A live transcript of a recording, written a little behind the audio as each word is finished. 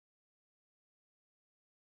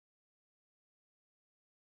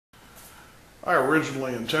I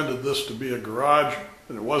originally intended this to be a garage,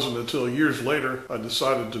 and it wasn't until years later I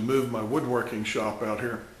decided to move my woodworking shop out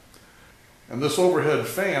here. And this overhead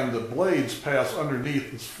fan, the blades pass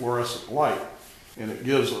underneath this fluorescent light, and it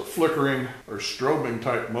gives a flickering or strobing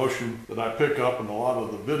type motion that I pick up in a lot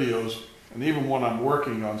of the videos, and even when I'm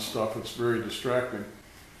working on stuff, it's very distracting.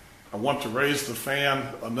 I want to raise the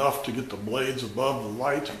fan enough to get the blades above the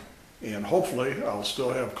light, and hopefully I'll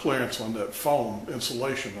still have clearance on that foam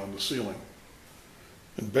insulation on the ceiling.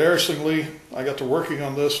 Embarrassingly, I got to working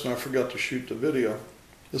on this and I forgot to shoot the video.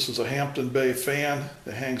 This is a Hampton Bay fan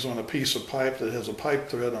that hangs on a piece of pipe that has a pipe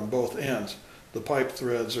thread on both ends. The pipe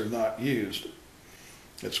threads are not used.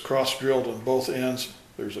 It's cross-drilled on both ends.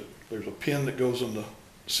 There's a pin that goes in the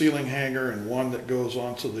ceiling hanger and one that goes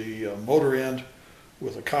onto the motor end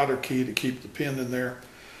with a cotter key to keep the pin in there.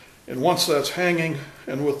 And once that's hanging,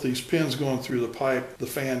 and with these pins going through the pipe, the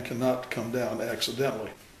fan cannot come down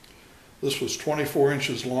accidentally. This was 24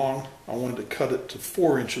 inches long. I wanted to cut it to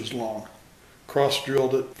 4 inches long.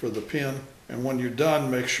 Cross-drilled it for the pin, and when you're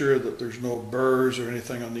done, make sure that there's no burrs or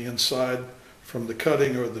anything on the inside from the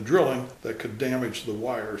cutting or the drilling that could damage the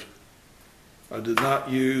wires. I did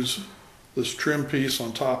not use this trim piece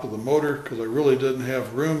on top of the motor because I really didn't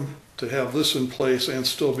have room to have this in place and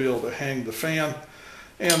still be able to hang the fan.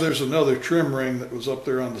 And there's another trim ring that was up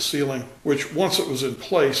there on the ceiling, which once it was in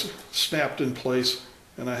place, snapped in place,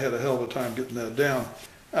 and I had a hell of a time getting that down.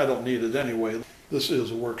 I don't need it anyway. This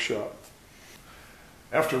is a workshop.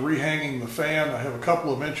 After rehanging the fan, I have a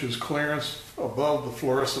couple of inches clearance above the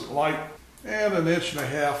fluorescent light and 1.5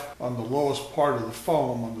 inches on the lowest part of the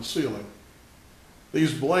foam on the ceiling.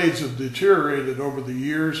 These blades have deteriorated over the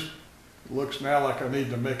years. It looks now like I need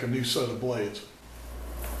to make a new set of blades.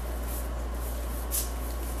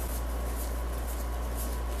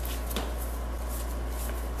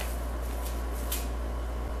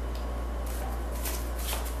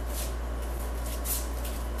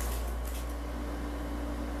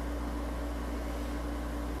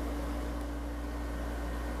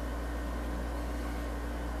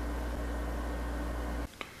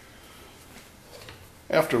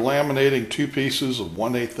 After laminating 2 pieces of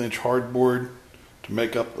 1/8 inch hardboard to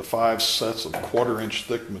make up the 5 sets of 1/4 inch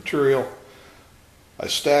thick material, I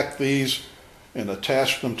stacked these and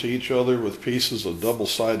attached them to each other with pieces of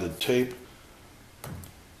double-sided tape.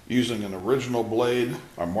 Using an original blade,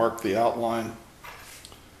 I marked the outline.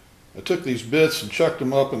 I took these bits and chucked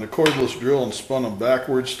them up in a cordless drill and spun them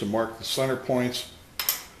backwards to mark the center points.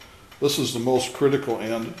 This is the most critical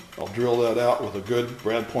end. I'll drill that out with a good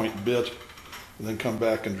brad point bit, and then come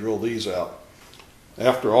back and drill these out.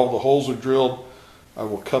 After all the holes are drilled, I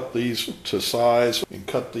will cut these to size and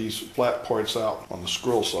cut these flat parts out on the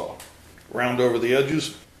scroll saw. Round over the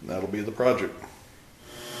edges, and that'll be the project.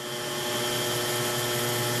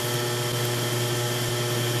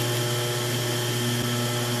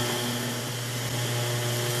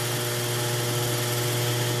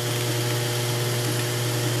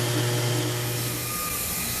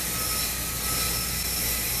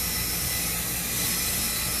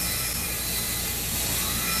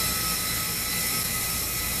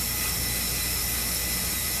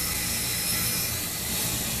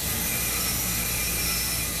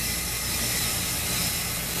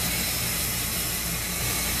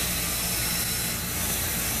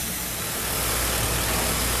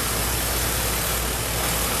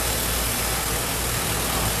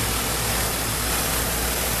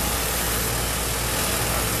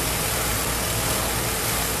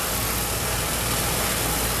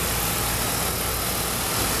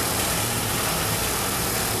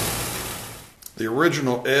 The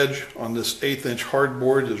original edge on this 1/8 inch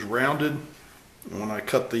hardboard is rounded. And when I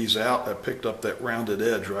cut these out, I picked up that rounded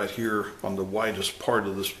edge right here on the widest part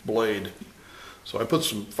of this blade. So I put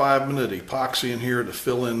some 5-minute epoxy in here to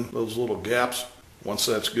fill in those little gaps. Once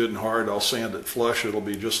that's good and hard, I'll sand it flush. It'll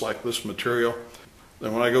be just like this material.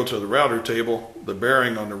 Then when I go to the router table, the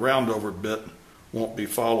bearing on the roundover bit won't be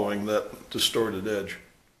following that distorted edge.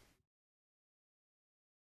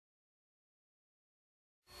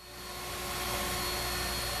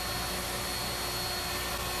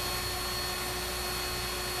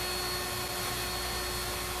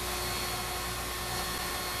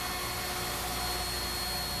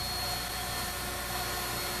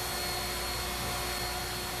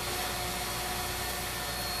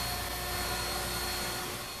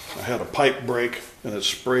 I had a pipe break and it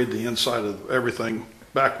sprayed the inside of everything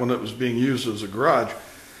back when it was being used as a garage.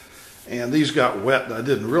 And these got wet and I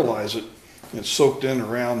didn't realize it. It soaked in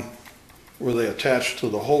around where they attach to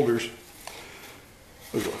the holders.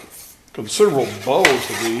 There's a considerable bow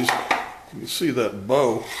to these. You can see that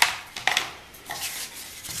bow.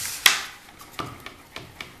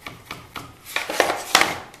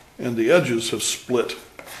 and the edges have split.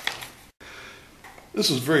 This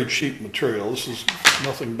is very cheap material. This is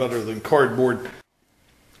nothing better than cardboard.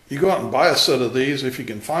 You go out and buy a set of these if you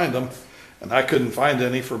can find them, and I couldn't find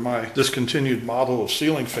any for my discontinued model of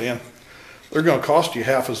ceiling fan. They're going to cost you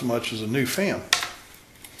half as much as a new fan.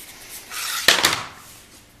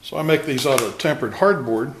 So I make these out of tempered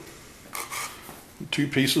hardboard, 2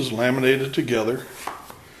 pieces laminated together.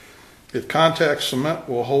 If contact cement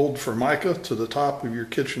will hold Formica to the top of your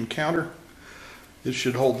kitchen counter, it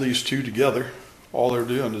should hold these 2 together. All they're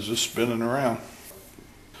doing is just spinning around.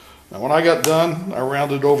 Now when I got done, I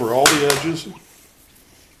rounded over all the edges.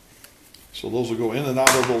 So those will go in and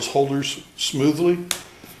out of those holders smoothly,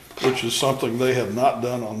 which is something they have not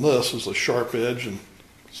done on this, is a sharp edge, and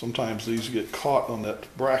sometimes these get caught on that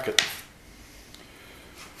bracket.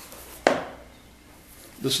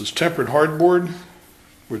 This is tempered hardboard,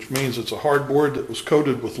 which means it's a hardboard that was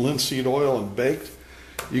coated with linseed oil and baked.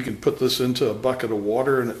 You can put this into a bucket of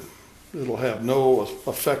water and it'll have no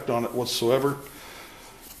effect on it whatsoever.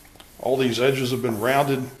 All these edges have been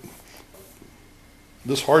rounded.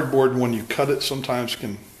 This hardboard, when you cut it, sometimes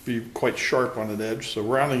can be quite sharp on an edge, so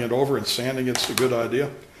rounding it over and sanding it's a good idea.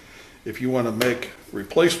 If you want to make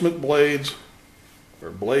replacement blades or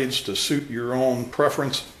blades to suit your own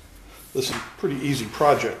preference, this is a pretty easy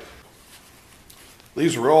project.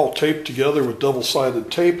 These are all taped together with double-sided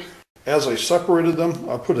tape. As I separated them,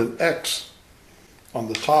 I put an X on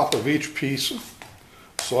the top of each piece,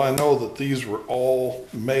 so I know that these were all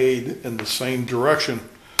made in the same direction.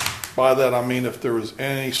 By that I mean if there was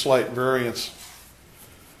any slight variance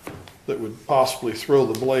that would possibly throw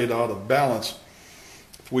the blade out of balance.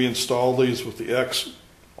 If we install these with the X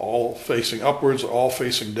all facing upwards, all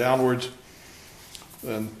facing downwards,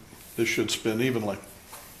 then this should spin evenly.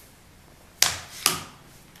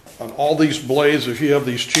 On all these blades, if you have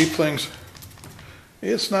these cheap things,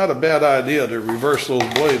 it's not a bad idea to reverse those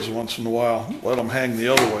blades once in a while. Let them hang the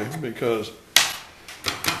other way, because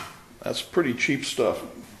that's pretty cheap stuff.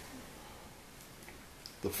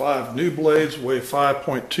 The 5 new blades weigh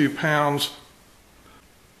 5.2 pounds.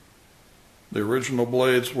 The original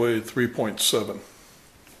blades weigh 3.7.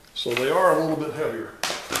 So they are a little bit heavier.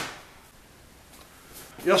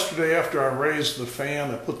 Yesterday, after I raised the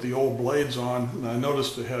fan, I put the old blades on, and I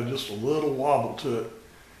noticed it had just a little wobble to it.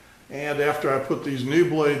 And after I put these new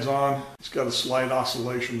blades on, it's got a slight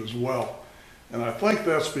oscillation as well. And I think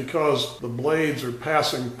that's because the blades are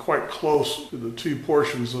passing quite close to the 2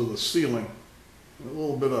 portions of the ceiling. A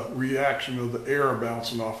little bit of reaction of the air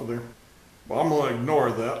bouncing off of there. Well, I'm going to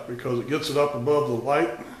ignore that because it gets it up above the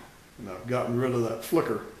light, and I've gotten rid of that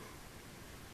flicker.